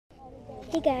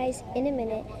Hey guys, in a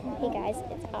minute. Hey guys,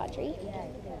 it's Audrey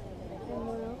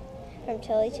from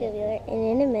Collie Tubular, and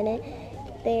in a minute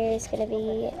there's gonna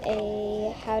be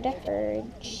a how to herd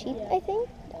sheep, I think.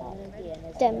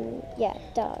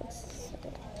 Dogs.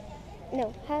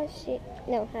 No, how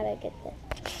to get the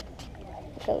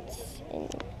goats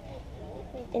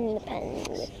in the pen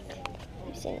with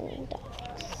using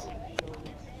dogs.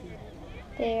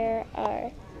 There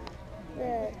are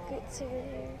the goats over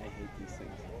there. I hate these things.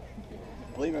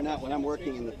 Believe it or not, when I'm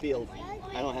working in the field,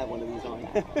 I don't have one of these on.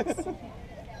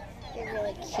 They're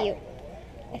really cute.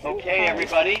 Okay,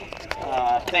 everybody.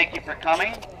 Thank you for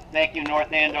coming. Thank you,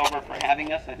 North Andover, for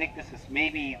having us. I think this is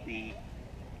maybe the,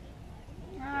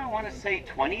 I want to say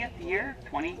 20th year,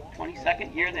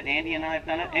 22nd year that Andy and I have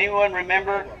done it. Anyone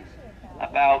remember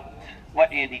about,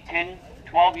 what, Andy, 10,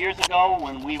 12 years ago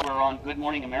when we were on Good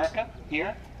Morning America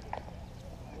here?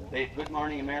 Good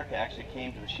Morning America actually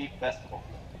came to the Sheep Festival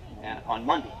on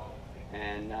Monday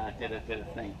and did a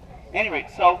thing. Anyway,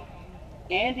 so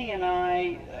Andy and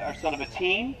I are sort of a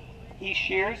team. He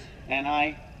shears and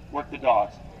I work the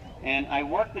dogs. And I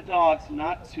work the dogs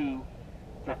not to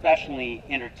professionally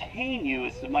entertain you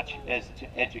as much as to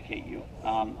educate you.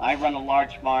 I run a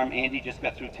large farm. Andy just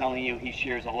got through telling you he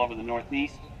shears all over the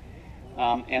Northeast.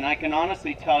 And I can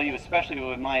honestly tell you, especially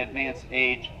with my advanced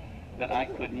age, that I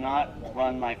could not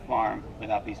run my farm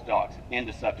without these dogs. End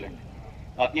of subject.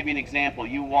 I'll give you an example.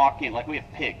 You walk in, like we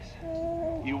have pigs.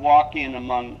 You walk in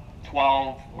among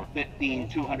 12 or 15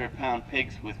 200-pound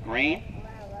pigs with grain.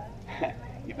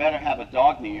 You better have a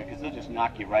dog near you because they'll just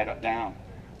knock you right up down.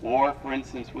 Or, for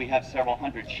instance, we have several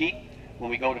hundred sheep. When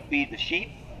we go to feed the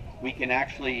sheep, we can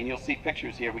actually, and you'll see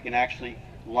pictures here, we can actually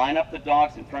line up the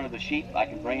dogs in front of the sheep. I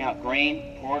can bring out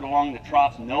grain, pour it along the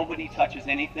troughs. Nobody touches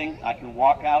anything. I can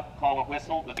walk out, call a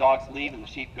whistle, the dogs leave, and the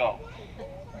sheep go.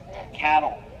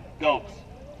 Cattle, goats,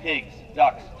 pigs,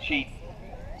 ducks, sheep.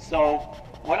 So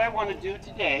what I want to do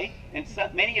today, and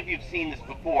many of you have seen this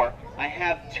before, I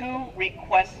have two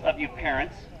requests of you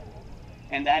parents,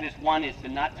 and that is, one is to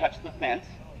not touch the fence.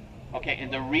 Okay,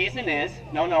 and the reason is,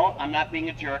 no, I'm not being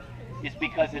a jerk, is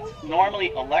because it's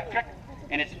normally electric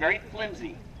and it's very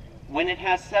flimsy. When it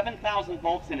has 7,000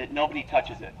 volts in it, nobody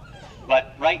touches it.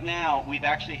 But right now, we've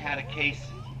actually had a case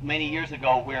many years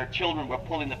ago where children were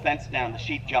pulling the fence down, the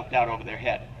sheep jumped out over their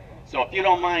head. So if you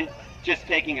don't mind just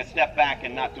taking a step back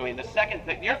and not doing the second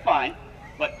thing, you're fine,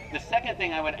 but the second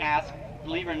thing I would ask,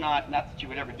 believe it or not that you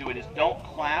would ever do it, is don't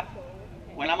clap.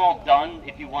 When I'm all done,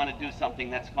 if you want to do something,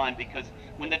 that's fine, because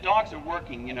when the dogs are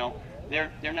working, you know,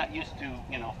 they're not used to,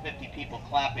 50 people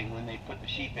clapping when they put the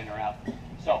sheep in or out.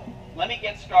 So let me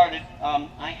get started.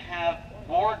 I have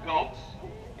Boer goats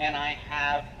and I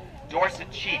have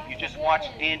Dorset sheep. You just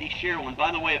watched Andy shear one.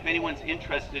 By the way, if anyone's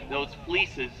interested, those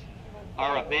fleeces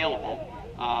are available.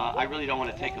 I really don't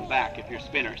want to take them back if you're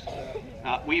spinners.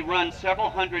 We run several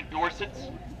hundred Dorsets.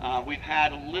 We've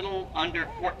had a little under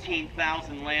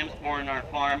 14,000 lambs born on our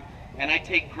farm, and I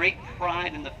take great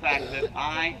pride in the fact that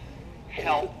I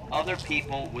help other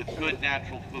people with good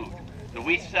natural food. So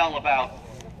we sell about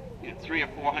 300 or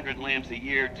 400 lambs a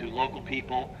year to local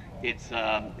people. It's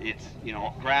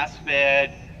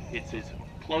grass-fed. It's as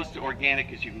close to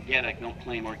organic as you can get. I don't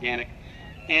claim organic.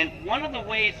 And one of the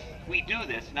ways we do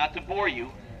this, not to bore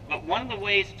you, but one of the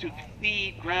ways to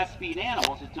feed grass-feed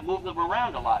animals is to move them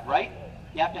around a lot, right?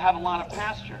 You have to have a lot of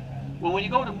pasture. Well, when you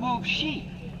go to move sheep,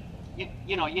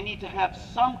 you need to have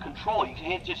some control. You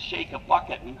can't just shake a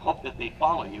bucket and hope that they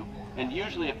follow you. And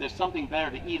usually if there's something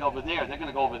better to eat over there, they're going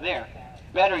to go over there.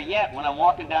 Better yet, when I'm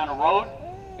walking down a road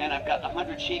and I've got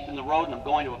 100 sheep in the road and I'm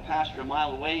going to a pasture a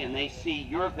mile away and they see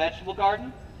your vegetable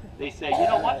garden, they say, you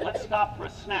know what, let's stop for a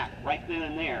snack right then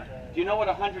and there. Do you know what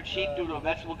 100 sheep do to a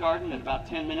vegetable garden in about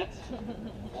 10 minutes?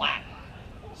 Flat.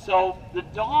 So the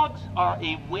dogs are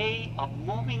a way of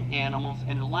moving animals,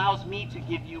 and it allows me to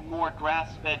give you more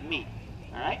grass-fed meat.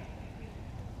 All right?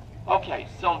 Okay,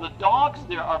 so the dogs,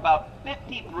 there are about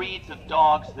 50 breeds of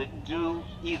dogs that do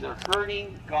either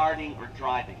herding, guarding, or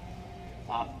driving.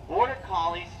 Border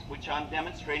Collies, which I'm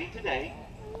demonstrating today,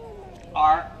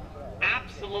 are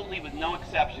absolutely, with no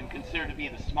exception, considered to be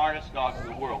the smartest dogs in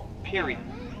the world, period.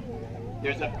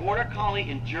 There's a Border Collie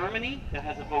in Germany that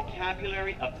has a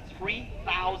vocabulary of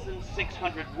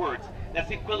 3,600 words. That's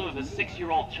the equivalent of a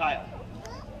 6-year-old child.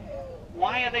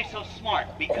 Why are they so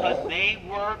smart? Because they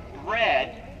were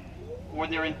bred for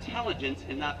their intelligence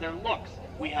and not their looks.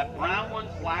 We have brown ones,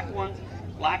 black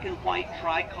and white,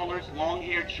 tricolors,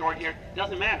 long-haired, short-haired.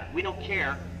 Doesn't matter. We don't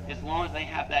care as long as they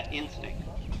have that instinct.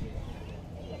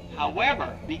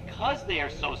 However, because they are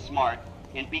so smart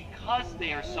and because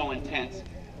they are so intense,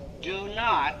 do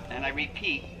not, and I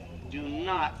repeat, do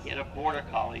not get a border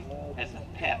collie as a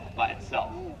pet by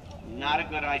itself. Not a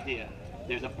good idea.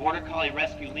 There's a border collie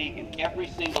rescue league in every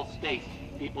single state.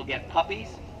 People get puppies,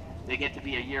 they get to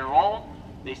be a year old,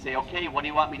 they say, okay, what do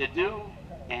you want me to do?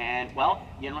 And well,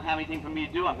 you don't have anything for me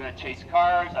to do. I'm going to chase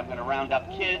cars, I'm going to round up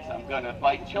kids, I'm going to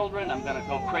bite children, I'm going to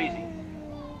go crazy.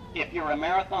 If you're a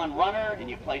marathon runner and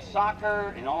you play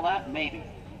soccer and all that, maybe.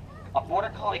 A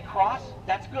border collie cross,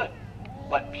 that's good.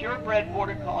 But purebred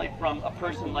border collie from a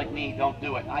person like me, don't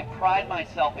do it. I pride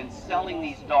myself in selling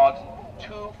these dogs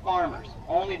to farmers,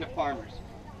 only to farmers.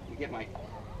 You get my,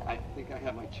 I think I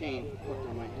have my chain hooked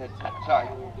on my head. Sorry.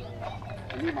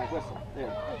 I need my whistle.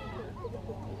 There.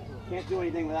 Can't do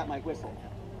anything without my whistle.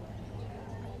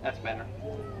 That's better.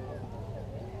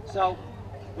 So,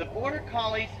 the border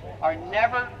collies are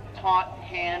never taught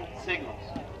hand signals.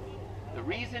 The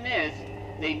reason is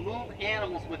they move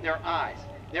animals with their eyes.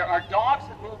 There are dogs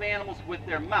that move animals with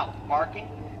their mouth, barking,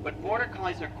 but border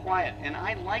collies are quiet, and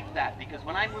I like that because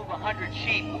when I move 100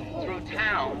 sheep through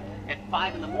town at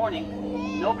 5 in the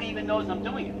morning, nobody even knows I'm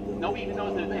doing it. Nobody even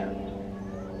knows they're there.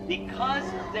 Because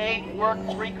they work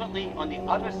frequently on the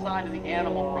other side of the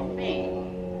animal from me,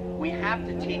 we have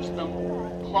to teach them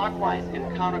clockwise and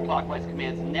counterclockwise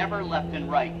commands, never left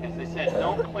and right. As I said,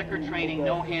 no clicker training,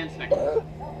 no hand signals.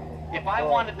 If I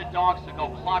wanted the dogs to go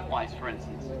clockwise, for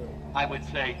instance, I would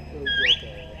say,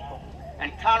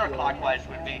 and counterclockwise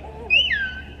would be,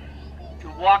 to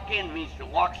walk in means to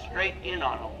walk straight in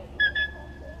on them.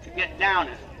 To get down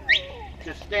is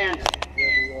to stand,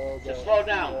 to slow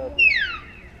down,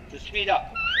 to speed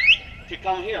up, to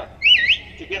come here,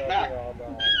 to get back.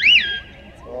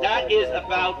 That is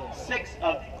about 6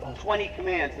 of 20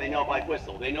 commands they know by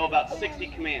whistle. They know about 60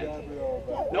 commands.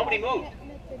 Nobody moved.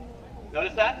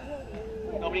 Notice that?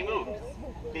 Nobody moved.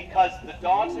 Because the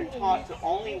dogs are taught to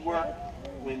only work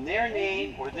when their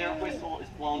name or their whistle is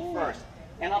blown first.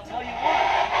 And I'll tell you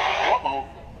why. Uh-oh.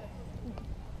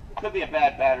 Could be a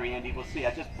bad battery, Andy. We'll see.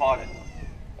 I just bought it.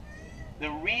 The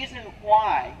reason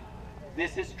why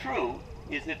this is true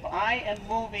is if I am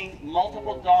moving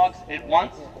multiple dogs at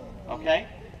once, okay,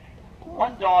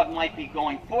 one dog might be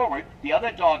going forward, the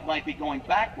other dog might be going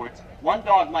backwards, one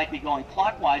dog might be going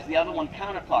clockwise, the other one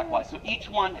counterclockwise. So each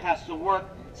one has to work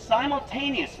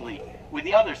simultaneously with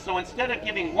the other. So instead of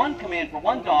giving one command for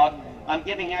one dog, I'm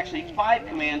giving actually 5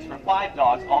 commands for 5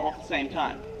 dogs all at the same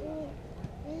time.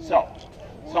 So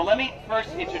let me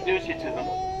first introduce you to them.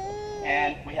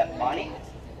 And we have Bonnie.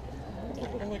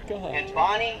 Oh my God. And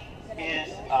Bonnie is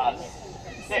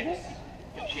 6.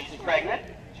 She's pregnant.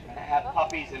 She's going to have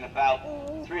puppies in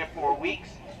about 3 or 4 weeks.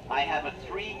 I have a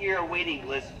 3-year waiting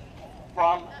list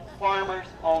from farmers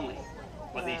only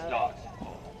for these dogs.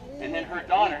 And then her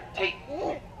daughter, Tate,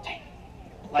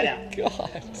 lie down.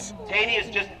 God. Tate is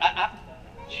just,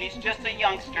 she's just a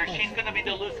youngster. She's going to be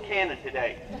the loose cannon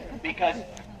today because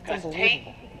Tate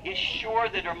is sure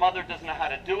that her mother doesn't know how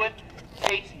to do it.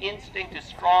 Tate's instinct is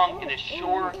strong and is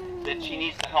sure that she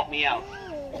needs to help me out.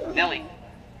 Nellie.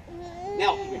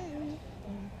 Nell, come here.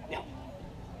 Nell.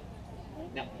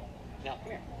 Nell. Nell,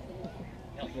 come here.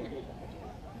 Nell, come here.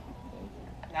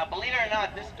 Now, believe it or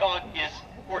not, this dog is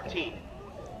 14.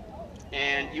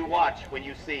 And you watch when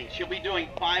you see. She'll be doing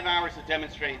 5 hours of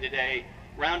demonstrating today,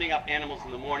 rounding up animals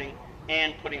in the morning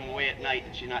and putting them away at night,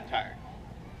 and she's not tired.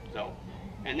 So,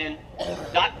 and then,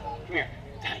 Dot, come here.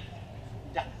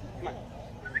 Dot, come on.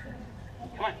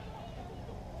 Come on.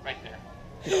 Right there.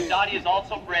 So Dottie is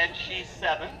also bred. She's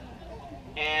 7.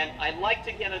 And I like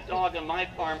to get a dog on my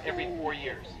farm every 4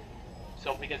 years.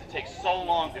 So, because it takes so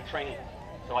long to train them.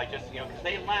 So I just, because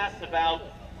they last about,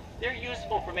 they're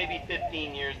useful for maybe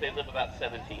 15 years. They live about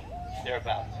 17,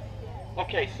 thereabouts.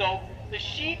 Okay, so the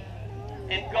sheep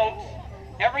and goats,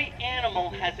 every animal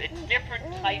has a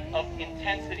different type of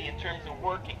intensity in terms of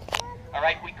working. All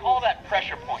right, we call that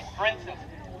pressure point. For instance,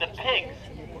 the pigs,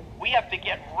 we have to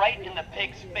get right in the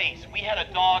pig's face. We had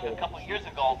a dog a couple of years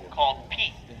ago called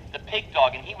Pete, the pig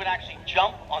dog, and he would actually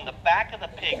jump on the back of the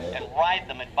pigs and ride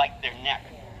them and bite their neck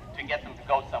to get them to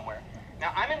go somewhere.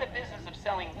 Now, I'm in the business of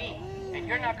selling meat, and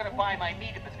you're not going to buy my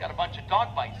meat if it's got a bunch of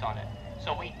dog bites on it.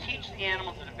 So we teach the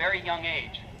animals at a very young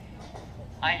age.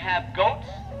 I have goats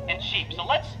and sheep. So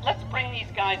let's bring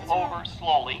these guys over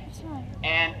slowly.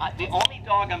 And the only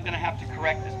dog I'm going to have to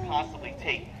correct is possibly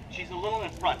Tate. She's a little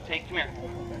in front. Tate, come here.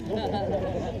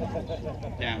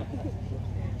 Down.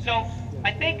 So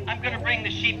I think I'm going to bring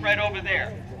the sheep right over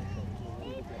there.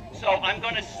 So I'm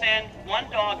going to send one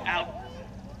dog out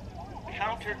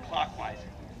counterclockwise.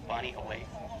 Bonnie, away.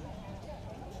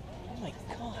 Oh my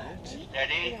God.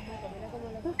 Steady.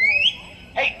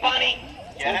 Hey, Bonnie!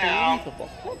 Get out.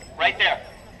 Right there.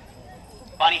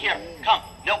 Bonnie, here. Come.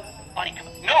 Nope. Bonnie, come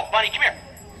on. No, Bonnie, come here.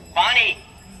 Bonnie.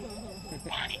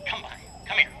 Bonnie, come on.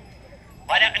 Come here.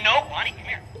 Lie down. No, Bonnie, come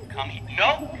here. Come here.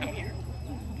 No, come here.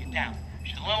 Get down.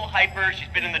 She's a little hyper. She's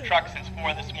been in the truck since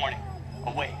 4 this morning.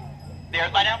 Away. There,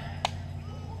 lie down.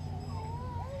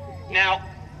 Now,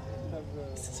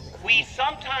 we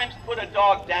sometimes put a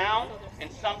dog down,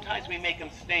 and sometimes we make them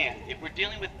stand. If we're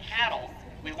dealing with cattle,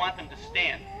 we want them to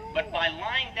stand. But by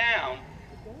lying down,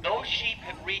 those sheep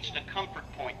have reached a comfort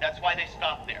point. That's why they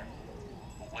stop there.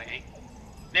 Away.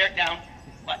 There, down.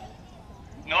 But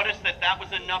notice that that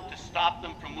was enough to stop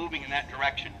them from moving in that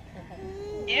direction.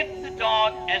 If the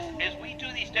dog, as we do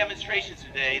these demonstrations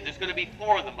today, there's going to be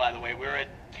 4 of them, by the way. We're at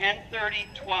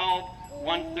 10:30, 12,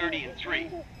 1:30, and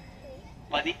 3.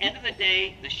 By the end of the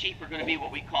day, the sheep are going to be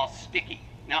what we call sticky.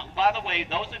 Now, by the way,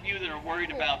 those of you that are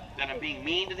worried about that I'm being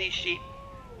mean to these sheep,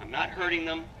 I'm not hurting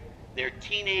them. They're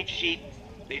teenage sheep.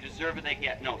 They deserve what they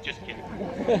get. No, just kidding.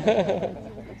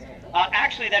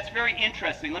 Actually, that's very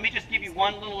interesting. Let me just give you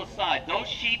one little aside. Those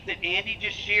sheep that Andy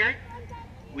just sheared,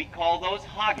 we call those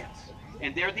hoggets.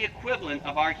 And they're the equivalent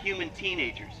of our human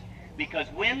teenagers. Because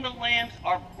when the lambs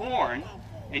are born,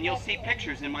 and you'll see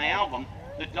pictures in my album,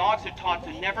 the dogs are taught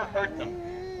to never hurt them.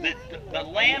 The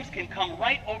lambs can come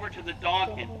right over to the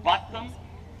dog and butt them,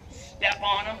 step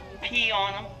on them, pee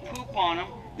on them, poop on them.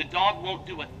 The dog won't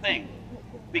do a thing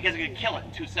because it could kill it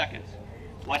in 2 seconds.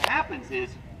 What happens is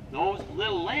those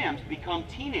little lambs become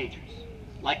teenagers,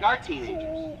 like our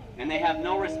teenagers, and they have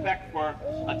no respect for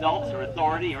adults or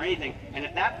authority or anything, and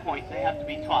at that point they have to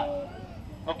be taught.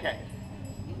 Okay.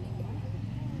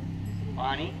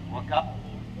 Bonnie, look up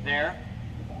there.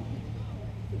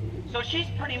 So she's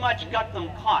pretty much got them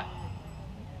caught.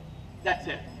 That's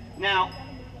it. Now,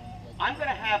 I'm going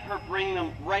to have her bring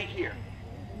them right here.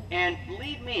 And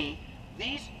believe me,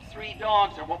 these 3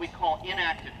 dogs are what we call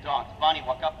inactive dogs. Bonnie,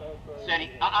 walk up.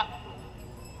 Steady.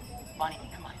 Bonnie,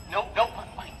 come on. No,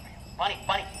 Bonnie.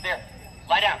 Bonnie, there.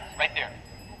 Lie down, right there.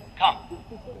 Come.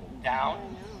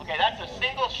 Down. Okay, that's a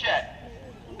single shed.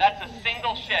 That's a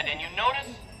single shed. And you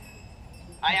notice,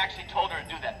 I actually told her to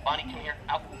do that. Bonnie, come here.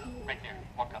 Out. Right there.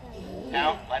 Walk up.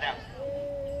 Down. Lie down.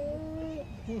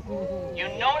 You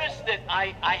notice that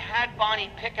I had Bonnie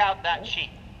pick out that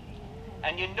sheep.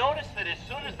 And you notice that as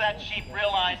soon as that sheep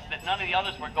realized that none of the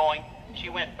others were going, she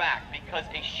went back. Because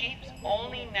a sheep's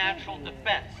only natural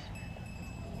defense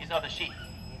is other sheep.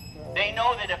 They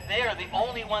know that if they're the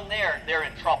only one there, they're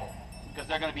in trouble. Because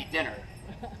they're going to be dinner.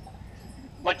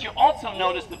 But you also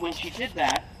notice that when she did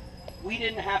that, we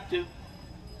didn't have to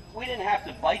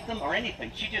bite them or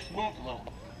anything. She just moved a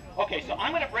little. Okay, so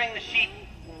I'm going to bring the sheep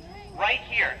right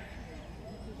here.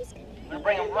 I'm going to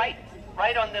bring them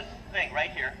right on this thing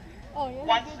right here.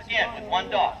 Once again with one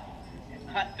dog.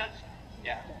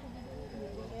 Yeah.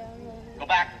 Go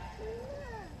back.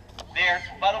 There.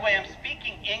 By the way, I'm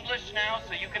speaking English now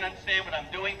so you can understand what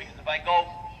I'm doing, because if I go,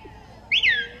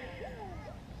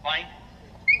 fine.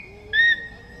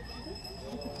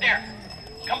 There.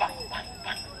 Come on.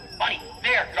 Bonnie.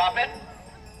 There. Drop it.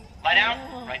 Lie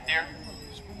down. Right there.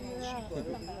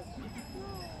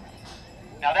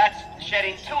 Now that's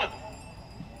shedding 2 of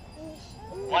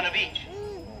them. 1 of each.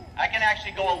 I can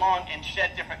actually go along and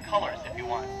shed different colors if you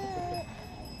want.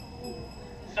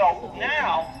 So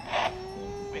now,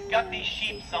 we've got these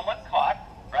sheep somewhat caught,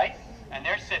 right? And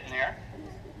they're sitting there.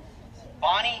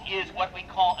 Bonnie is what we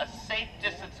call a safe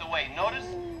distance away. Notice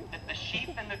that the sheep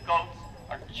and the goats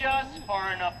are just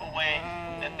far enough away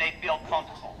that they feel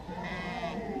comfortable.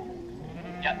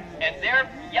 Yeah, and they're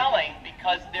yelling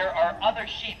because there are other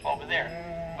sheep over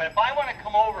there. But if I want to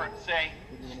come over and say,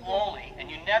 slowly, and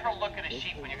you never look at a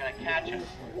sheep when you're going to catch it.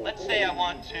 Let's say I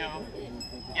want to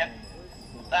get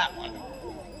that one.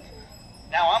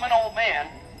 Now I'm an old man,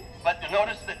 but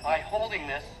notice that by holding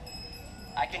this,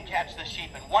 I can catch the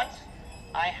sheep. And once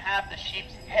I have the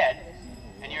sheep's head,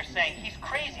 and you're saying, he's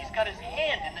crazy, he's got his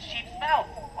hand in the sheep's mouth.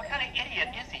 What kind of idiot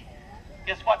is he?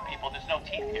 Guess what, people? There's no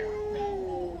teeth here.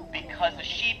 Because a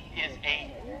sheep is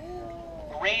a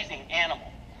grazing animal.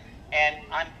 And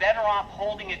I'm better off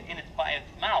holding it by its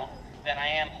mouth than I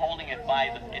am holding it by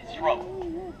its throat.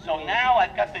 So now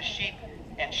I've got this sheep,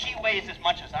 and she weighs as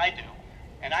much as I do.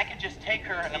 And I can just take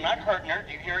her, and I'm not hurting her.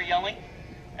 Do you hear her yelling?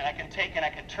 And I can take and I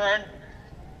can turn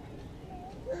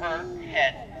her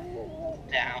head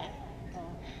down.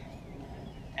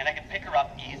 And I can pick her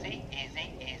up easy,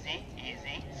 easy, easy,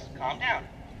 easy. Calm down.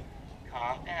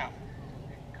 Calm down.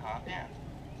 Calm down.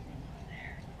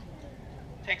 There.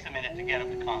 Takes a minute to get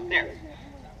them to calm. There.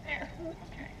 There.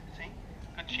 Okay. See?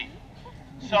 Good sheep.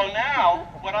 So now,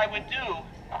 what I would do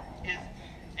is,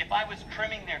 if I was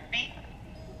trimming their feet,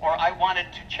 or I wanted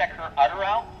to check her udder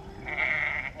out,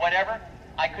 whatever,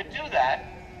 I could do that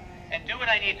and do what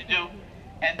I need to do,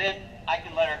 and then I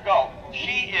can let her go.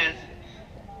 She is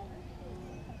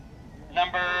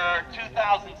number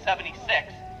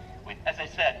 2076. As I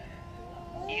said,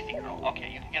 easy girl.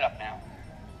 Okay, you can get up now.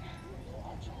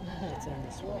 It's in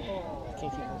this way. I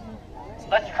can't keep moving.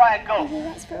 Let's try a ghost. Okay,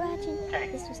 that's for watching. Okay.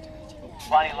 This was too much.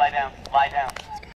 Bonnie, lie down. Lie down.